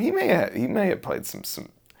 But he may have played some...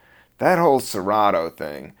 That whole Serato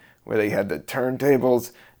thing, where they had the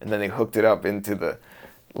turntables, and then they hooked it up into the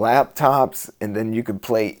laptops, and then you could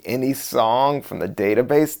play any song from the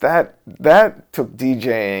database. That took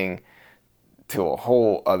DJing to a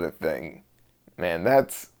whole other thing. Man,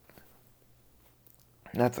 that's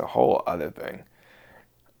a whole other thing.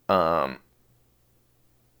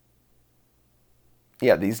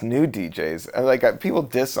 Yeah, these new DJs, like, people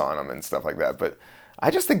diss on them and stuff like that, but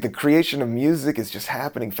I just think the creation of music is just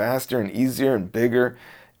happening faster and easier and bigger,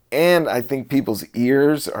 and I think people's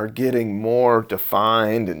ears are getting more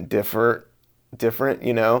defined and different, because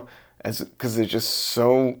they're just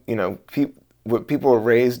so, what people are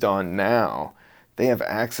raised on now, they have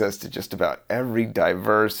access to just about every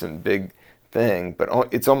diverse and big thing, but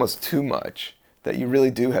it's almost too much that you really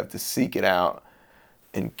do have to seek it out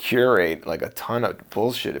and curate like a ton of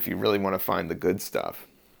bullshit if you really want to find the good stuff.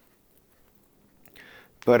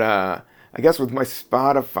 But I guess with my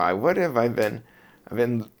Spotify, what have I been? I've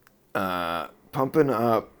been pumping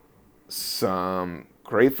up some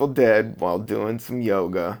Grateful Dead while doing some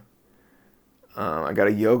yoga. I got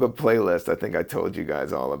a yoga playlist I think I told you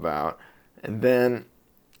guys all about. And then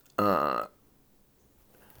I've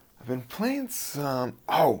been playing some...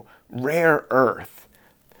 Rare Earth.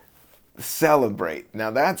 Celebrate. Now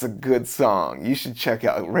that's a good song. You should check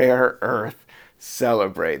out Rare Earth.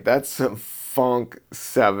 Celebrate. That's some funk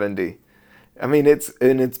 70. I mean, it's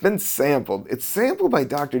been sampled. It's sampled by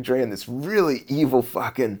Dr. Dre in this really evil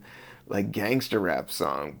fucking like gangster rap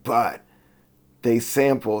song, but they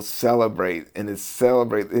sample Celebrate, and it's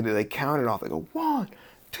Celebrate, and they count it off. They go 1,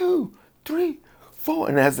 2, 3, 4,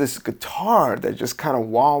 and it has this guitar that just kind of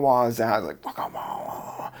wah-wahs out, like wah wah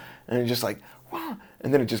wah, and it's just like wah,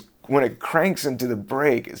 and then it just, when it cranks into the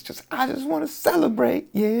break, it's just, I just want to celebrate,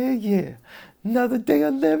 yeah, another day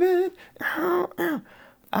of living,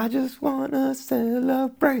 I just want to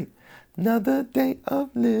celebrate, another day of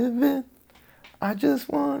living, I just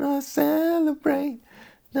want to celebrate,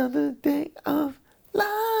 another day of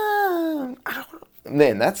life.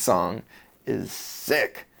 Man, that song is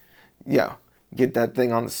sick. Yo, get that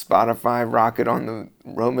thing on the Spotify, rock it on the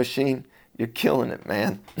row machine. You're killing it,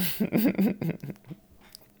 man.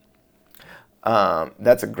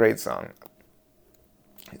 That's a great song.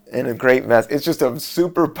 And a great mess. It's just a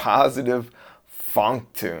super positive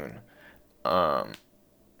funk tune. And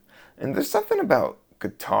there's something about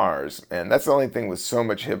guitars, and that's the only thing with so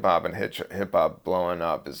much hip hop and hip hop blowing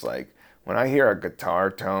up is like when I hear a guitar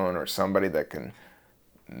tone or somebody that can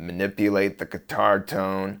manipulate the guitar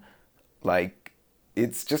tone, like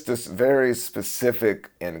it's just this very specific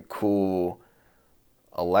and cool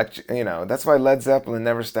that's why Led Zeppelin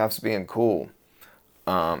never stops being cool.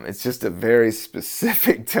 It's just a very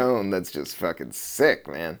specific tone that's just fucking sick,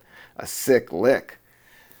 man. A sick lick.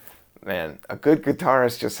 Man, a good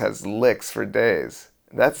guitarist just has licks for days.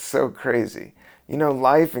 That's so crazy.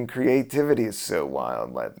 Life and creativity is so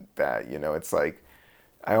wild like that. It's like,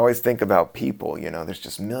 I always think about people, there's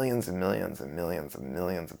just millions and millions and millions and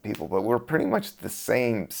millions of people, but we're pretty much the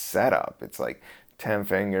same setup. It's like 10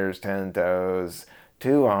 fingers, 10 toes,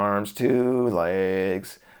 2 arms, 2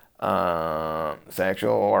 legs,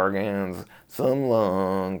 sexual organs, some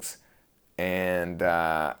lungs, and,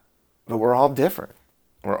 but we're all different.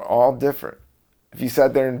 We're all different. If you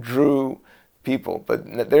sat there and drew people,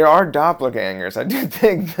 but there are doppelgangers. I do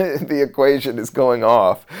think the equation is going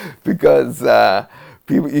off because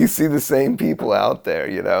you see the same people out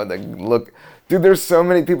there, that look. Dude, there's so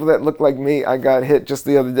many people that look like me. I got hit just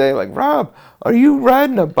the other day, like, Rob, are you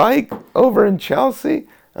riding a bike over in Chelsea?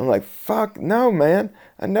 I'm like, fuck, no, man.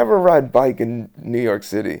 I never ride bike in New York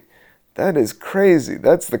City. That is crazy.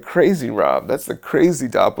 That's the crazy Rob. That's the crazy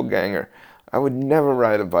doppelganger. I would never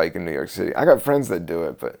ride a bike in New York City. I got friends that do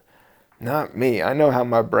it, but not me. I know how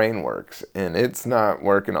my brain works, and it's not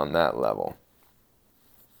working on that level.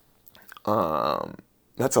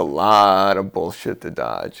 That's a lot of bullshit to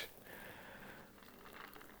dodge.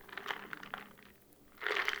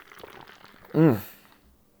 That's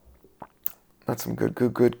some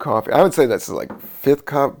good coffee. I would say that's like 5th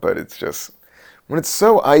cup, but it's just when it's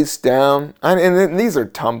so iced down. And these are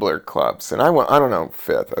tumbler cups, and I don't know,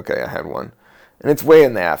 5th. Okay, I had one, and it's way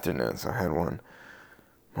in the afternoon, so I had one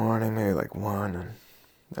morning, maybe like 1, and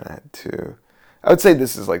then I had 2. I would say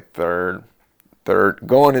this is like third,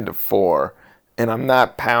 going into 4, and I'm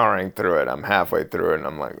not powering through it. I'm halfway through it, and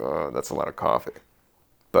I'm like, oh, that's a lot of coffee.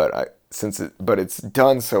 But it's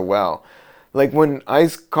done so well. Like when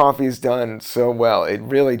iced coffee is done so well, it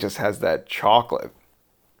really just has that chocolate,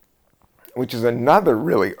 which is another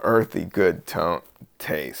really earthy, good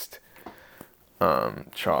taste.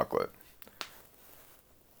 Chocolate.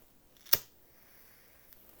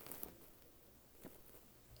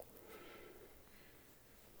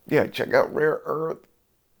 Yeah, check out Rare Earth.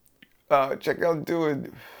 Check out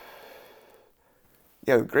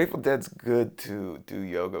Yeah, Grateful Dead's good to do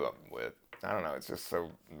yoga with. I don't know, it's just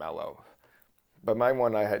so mellow. But my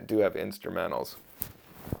one, do have instrumentals.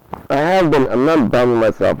 I'm not bumming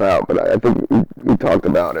myself out, but I think we talked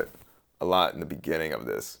about it a lot in the beginning of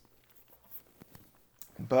this.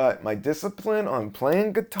 But my discipline on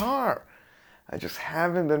playing guitar, I just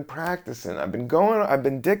haven't been practicing. I've been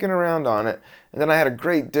dicking around on it, and then I had a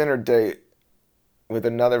great dinner date with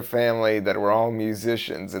another family that were all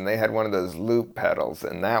musicians, and they had one of those loop pedals,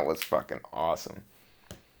 and that was fucking awesome.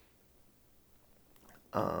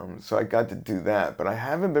 So I got to do that, but I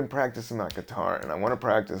haven't been practicing my guitar, and I want to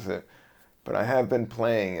practice it, but I have been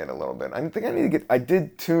playing it a little bit. I think I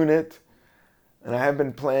did tune it, and I have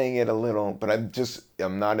been playing it a little, but I'm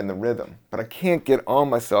not in the rhythm. But I can't get on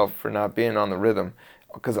myself for not being on the rhythm,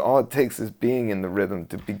 because all it takes is being in the rhythm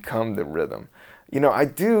to become the rhythm.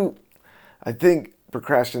 I think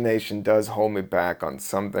procrastination does hold me back on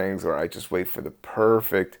some things, or I just wait for the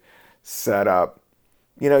perfect setup.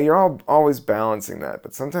 You're always balancing that,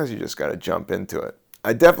 but sometimes you just got to jump into it.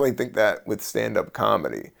 I definitely think that with stand-up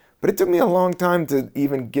comedy, but it took me a long time to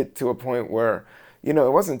even get to a point where, it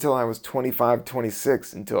wasn't until I was 25,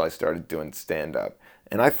 26 until I started doing stand-up.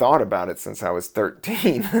 And I thought about it since I was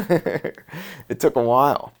 13. It took a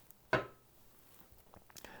while.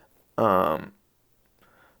 But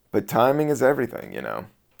timing is everything,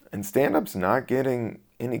 And stand-up's not getting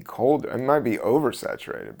any colder. It might be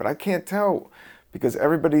oversaturated, but I can't tell because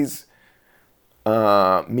everybody's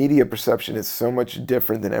media perception is so much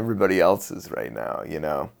different than everybody else's right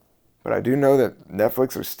now, But I do know that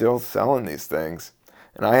Netflix are still selling these things.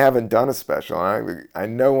 And I haven't done a special. I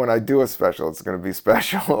know when I do a special, it's going to be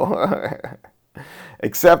special.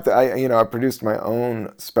 Except I produced my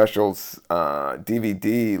own specials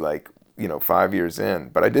DVD 5 years in.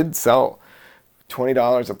 But I did sell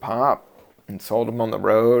 $20 a pop and sold them on the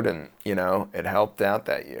road, and it helped out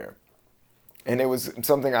that year. And it was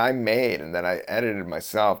something I made and that I edited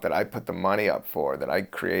myself, that I put the money up for, that I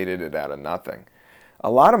created it out of nothing.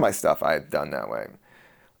 A lot of my stuff I had done that way.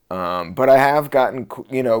 But I have gotten,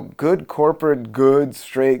 good corporate, good,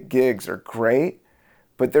 straight gigs are great,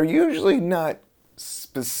 but they're usually not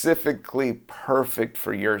specifically perfect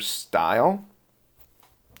for your style.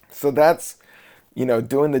 So that's,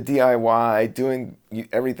 doing the DIY, doing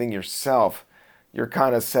everything yourself. You're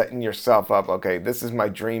kind of setting yourself up. Okay, this is my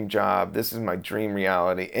dream job. This is my dream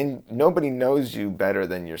reality. And nobody knows you better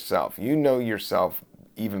than yourself. You know yourself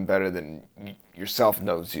even better than yourself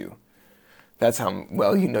knows you. That's how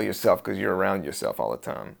well you know yourself, because you're around yourself all the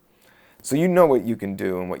time. So you know what you can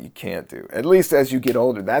do and what you can't do. At least as you get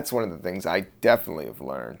older, that's one of the things I definitely have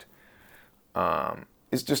learned,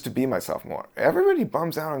 is just to be myself more. Everybody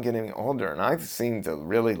bums out on getting older, and I seem to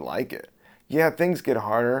really like it. Yeah, things get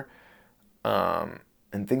harder,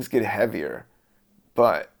 and things get heavier,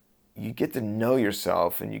 but you get to know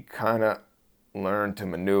yourself, and you kind of learn to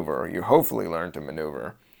maneuver. You hopefully learn to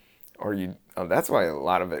maneuver, or that's why a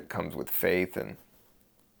lot of it comes with faith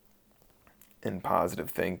and positive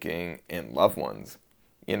thinking and loved ones,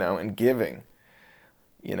 and giving.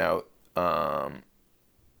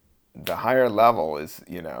 The higher level is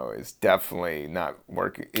definitely not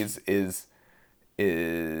working, is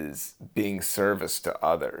being service to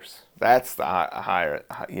others. That's the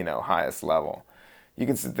highest level. You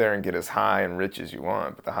can sit there and get as high and rich as you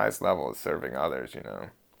want, but the highest level is serving others.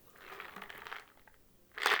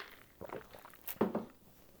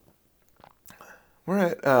 We're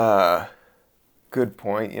at a good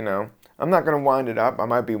point. I'm not going to wind it up. I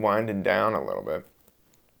might be winding down a little bit.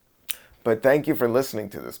 But thank you for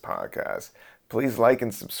listening to this podcast. Please like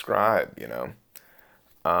and subscribe.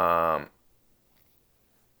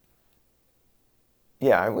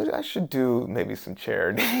 Yeah, I should do maybe some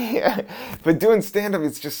charity. But doing stand-up,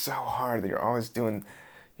 it's just so hard. You're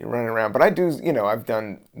running around. But I do, I've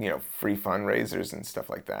done, free fundraisers and stuff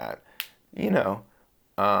like that.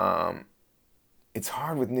 It's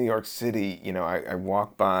hard with New York City. I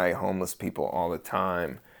walk by homeless people all the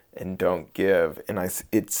time and don't give. And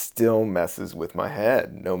it still messes with my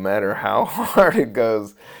head, no matter how hard it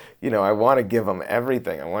goes. I want to give them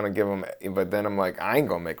everything. I want to give them, but then I'm like, I ain't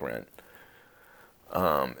going to make rent.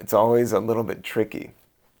 It's always a little bit tricky.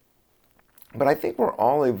 But I think we're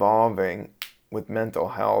all evolving with mental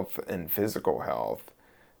health and physical health.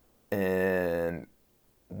 And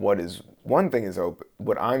one thing is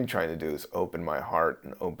what I'm trying to do is open my heart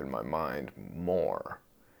and open my mind more.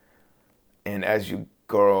 And as you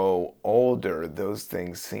grow older, those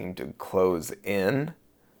things seem to close in.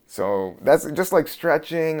 So that's just like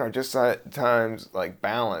stretching, or just at times like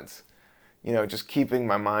balance. Just keeping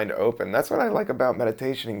my mind open. That's what I like about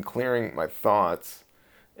meditation, and clearing my thoughts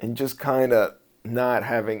and just kind of not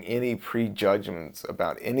having any prejudgments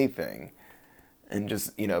about anything, and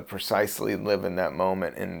just, precisely live in that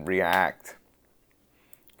moment and react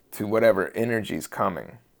to whatever energy's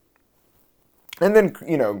coming. And then,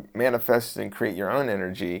 manifest and create your own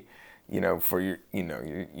energy, for your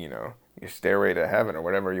stairway to heaven, or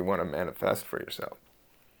whatever you want to manifest for yourself.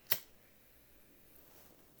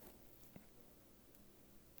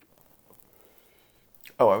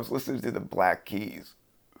 Oh, I was listening to the Black Keys.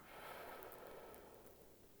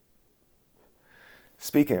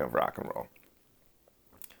 Speaking of rock and roll.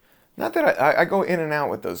 Not that I go in and out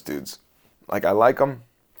with those dudes. Like, I like them,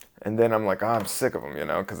 and then I'm like, I'm sick of them,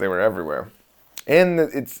 because they were everywhere. And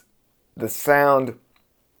the sound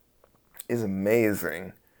is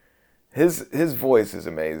amazing. His voice is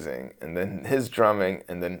amazing, and then his drumming,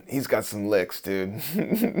 and then he's got some licks, dude.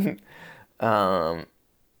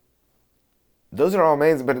 Those are all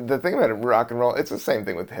amazing, but the thing about rock and roll, it's the same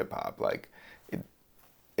thing with hip hop. Like,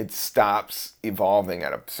 it stops evolving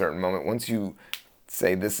at a certain moment once you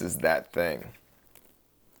say this is that thing.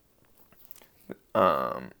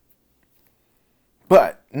 But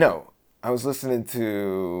no, I was listening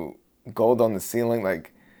to Gold on the Ceiling.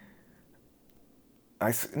 Like,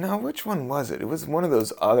 which one was it? It was one of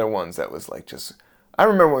those other ones that was like just. I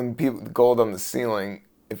remember when Gold on the Ceiling.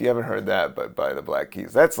 If you haven't heard that, but by the Black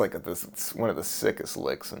Keys, that's like it's one of the sickest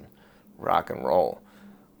licks in rock and roll.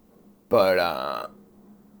 But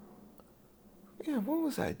yeah, what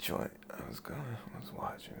was that joint I was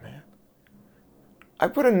watching, man? I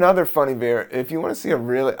put another funny video. If you want to see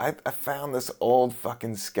I found this old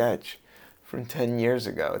fucking sketch from 10 years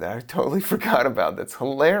ago that I totally forgot about. That's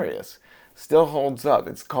hilarious. Still holds up.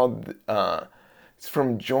 It's called. It's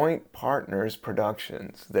from Joint Partners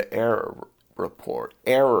Productions. The Error Report.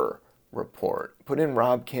 Put in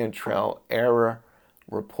Rob Cantrell, Error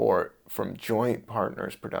Report from Joint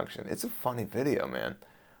Partners Production. It's a funny video, man.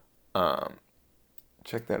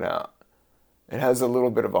 Check that out. It has a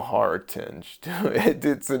little bit of a horror tinge to it.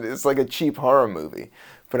 It's like a cheap horror movie.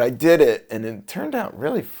 But I did it, and it turned out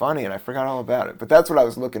really funny, and I forgot all about it. But that's what I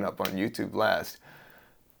was looking up on YouTube last.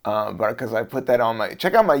 But because I put that on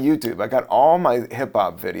check out my YouTube. I got all my hip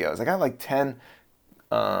hop videos. I got like 10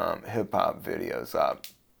 hip hop videos up.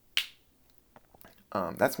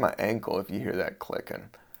 That's my ankle. If you hear that clicking,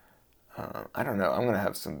 I don't know. I'm gonna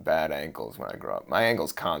have some bad ankles when I grow up. My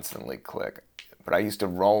ankles constantly click, but I used to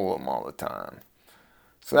roll them all the time.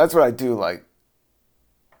 So that's what I do like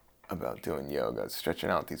about doing yoga, stretching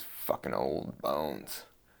out these fucking old bones.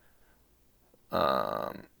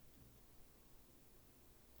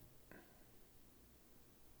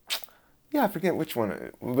 Yeah, I forget which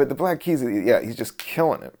one, but the Black Keys, yeah, he's just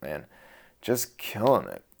killing it, man. Just killing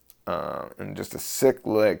it. And just a sick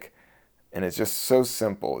lick, and it's just so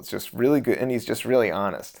simple. It's just really good, and he's just really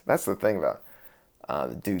honest. That's the thing about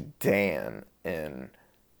the dude Dan in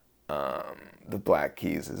the Black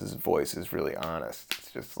Keys, is his voice is really honest.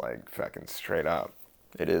 It's just like fucking straight up.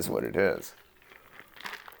 It is what it is.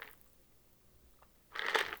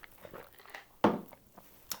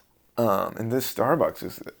 And this Starbucks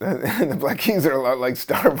is, the Black Keys are a lot like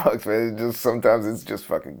Starbucks, man. Sometimes it's just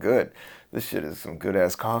fucking good. This shit is some good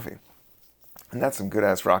ass coffee. And that's some good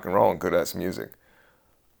ass rock and roll and good ass music.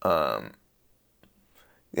 Yeah,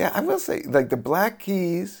 I will say, like the Black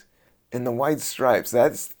Keys and the White Stripes,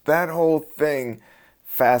 that whole thing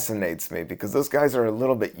fascinates me because those guys are a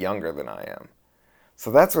little bit younger than I am. So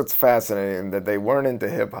that's what's fascinating, that they weren't into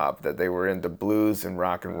hip hop, that they were into blues and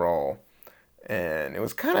rock and roll. And it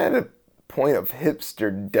was kind of at a point of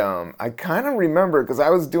hipsterdom. I kind of remember because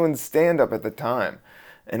I was doing stand-up at the time.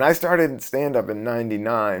 And I started stand-up in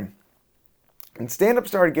 99. And stand-up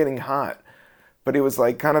started getting hot. But it was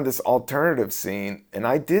like kind of this alternative scene. And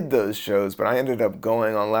I did those shows, but I ended up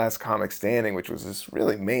going on Last Comic Standing, which was this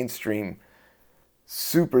really mainstream,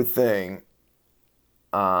 super thing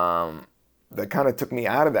that kind of took me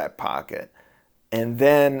out of that pocket. And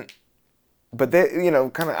then... But they,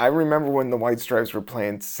 I remember when the White Stripes were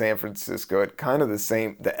playing San Francisco at kind of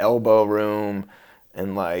the Elbow Room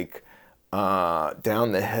and like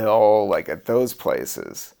down the hill, like at those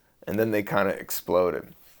places. And then they kind of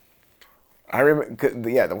exploded. I remember,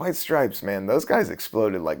 yeah, the White Stripes, man, those guys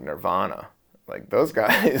exploded like Nirvana. Like those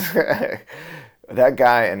guys, that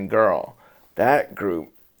guy and girl, that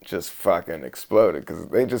group just fucking exploded because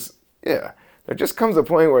they just, yeah. There just comes a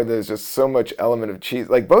point where there's just so much element of cheese.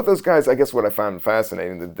 Like both those guys, I guess what I found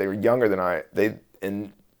fascinating, that they were younger than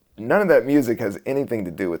and none of that music has anything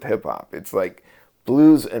to do with hip hop. It's like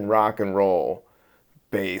blues and rock and roll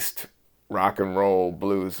based rock and roll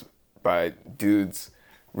blues by dudes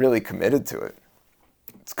really committed to it.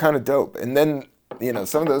 It's kind of dope. And then,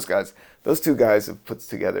 some of those guys, those two guys have put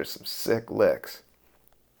together some sick licks.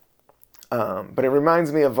 But it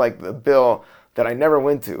reminds me of like the bill that I never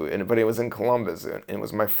went to, but it was in Columbus, and it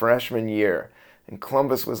was my freshman year, and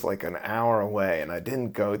Columbus was like an hour away, and I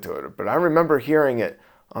didn't go to it, but I remember hearing it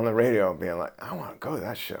on the radio and being like, I want to go to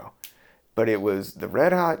that show. But it was the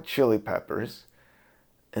Red Hot Chili Peppers,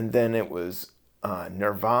 and then it was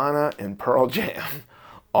Nirvana and Pearl Jam,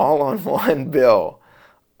 all on one bill,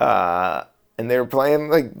 and they were playing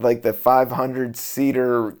like the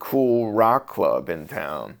 500-seater cool rock club in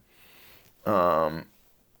town.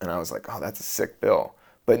 And I was like, oh, that's a sick bill.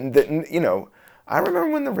 But, I remember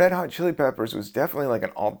when the Red Hot Chili Peppers was definitely like an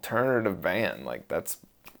alternative band. Like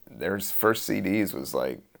their first CDs was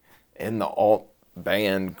like in the alt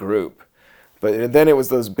band group. But then it was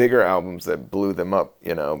those bigger albums that blew them up,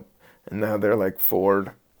 And now they're like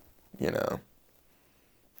Ford,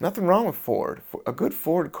 Nothing wrong with Ford. A good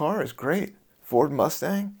Ford car is great. Ford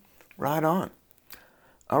Mustang, ride on.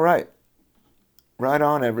 All right. Ride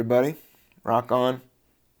on, everybody. Rock on.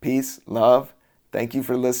 Peace, love. Thank you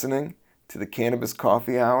for listening to the Cannabis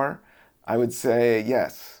Coffee Hour. I would say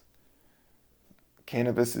yes.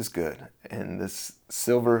 Cannabis is good. And this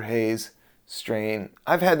Silver Haze strain,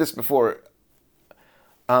 I've had this before.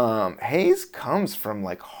 Haze comes from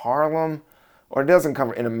like Harlem, or it doesn't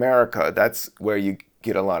come in America. That's where you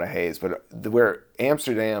get a lot of haze. But where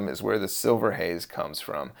Amsterdam is where the Silver Haze comes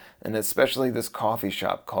from. And especially this coffee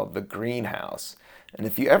shop called The Greenhouse. And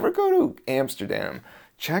if you ever go to Amsterdam,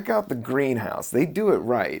 check out The Greenhouse. They do it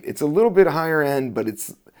right. It's a little bit higher end, but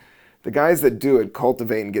it's the guys that do it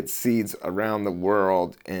cultivate and get seeds around the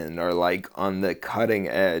world and are like on the cutting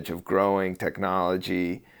edge of growing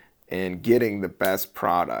technology and getting the best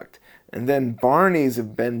product. And then Barney's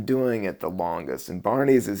have been doing it the longest. And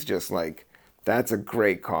Barney's is just like, that's a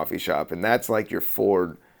great coffee shop. And that's like your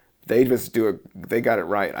Ford They just they got it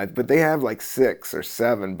right. But they have like 6 or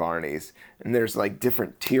 7 Barneys, and there's like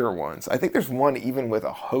different tier ones. I think there's one even with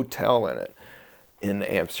a hotel in it in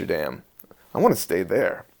Amsterdam. I want to stay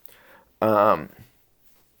there. I'm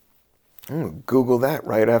gonna Google that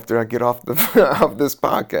right after I get off the off this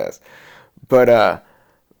podcast. But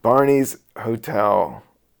Barney's Hotel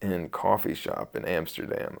and Coffee Shop in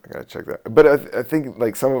Amsterdam. I gotta check that. But I think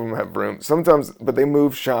like some of them have rooms sometimes, but they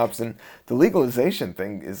move shops, and the legalization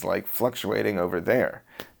thing is like fluctuating over there.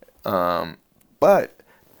 But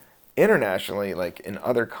internationally, like in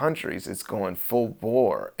other countries, it's going full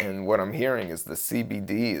bore. And what I'm hearing is the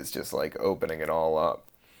CBD is just like opening it all up.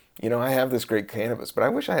 You know, I have this great cannabis, but I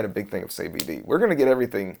wish I had a big thing of CBD. We're going to get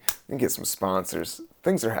everything and get some sponsors.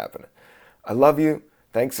 Things are happening. I love you.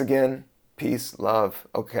 Thanks again. Peace, love.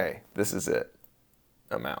 Okay, this is it.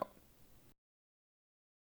 I'm out.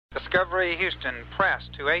 Discovery Houston Press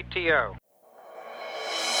to ATO.